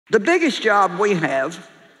The biggest job we have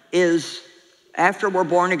is, after we're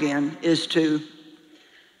born again, is to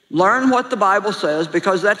learn what the Bible says,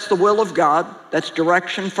 because that's the will of God, that's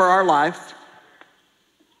direction for our life,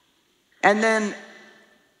 and then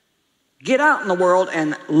get out in the world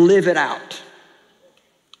and live it out.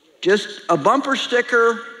 Just a bumper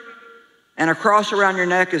sticker and a cross around your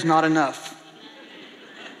neck is not enough.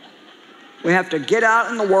 We have to get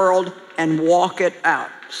out in the world and walk it out.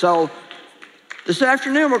 So this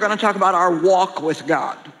afternoon we're going to talk about our walk with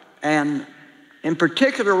God. And in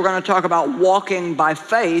particular, we're going to talk about walking by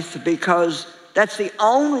faith, because that's the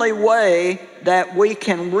only way that we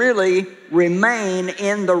can really remain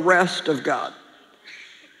in the rest of God.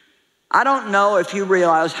 I don't know if you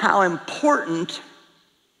realize how important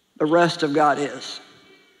the rest of God is,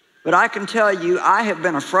 but I can tell you, I have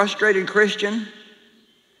been a frustrated Christian,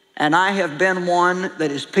 and I have been one that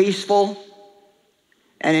is peaceful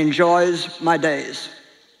and enjoys my days.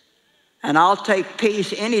 And I'll take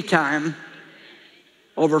peace anytime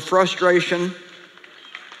over frustration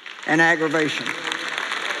and aggravation.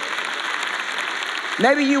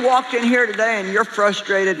 Maybe you walked in here today and you're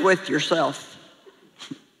frustrated with yourself.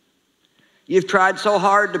 You've tried so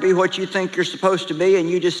hard to be what you think you're supposed to be, and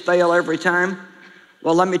you just fail every time.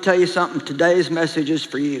 Well, let me tell you something. Today's message is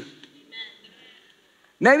for you.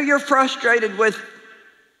 Maybe you're frustrated with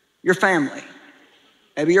your family.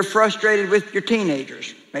 Maybe you're frustrated with your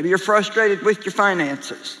teenagers. Maybe you're frustrated with your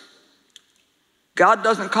finances. God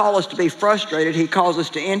doesn't call us to be frustrated. He calls us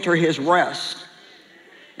to enter his rest.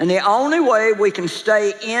 And the only way we can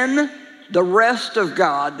stay in the rest of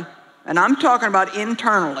God, and I'm talking about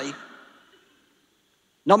internally,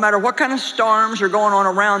 no matter what kind of storms are going on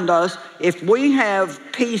around us, if we have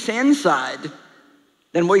peace inside,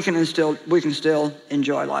 then we can still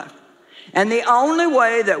enjoy life. And the only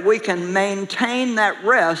way that we can maintain that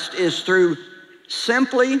rest is through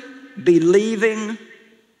simply believing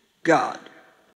God.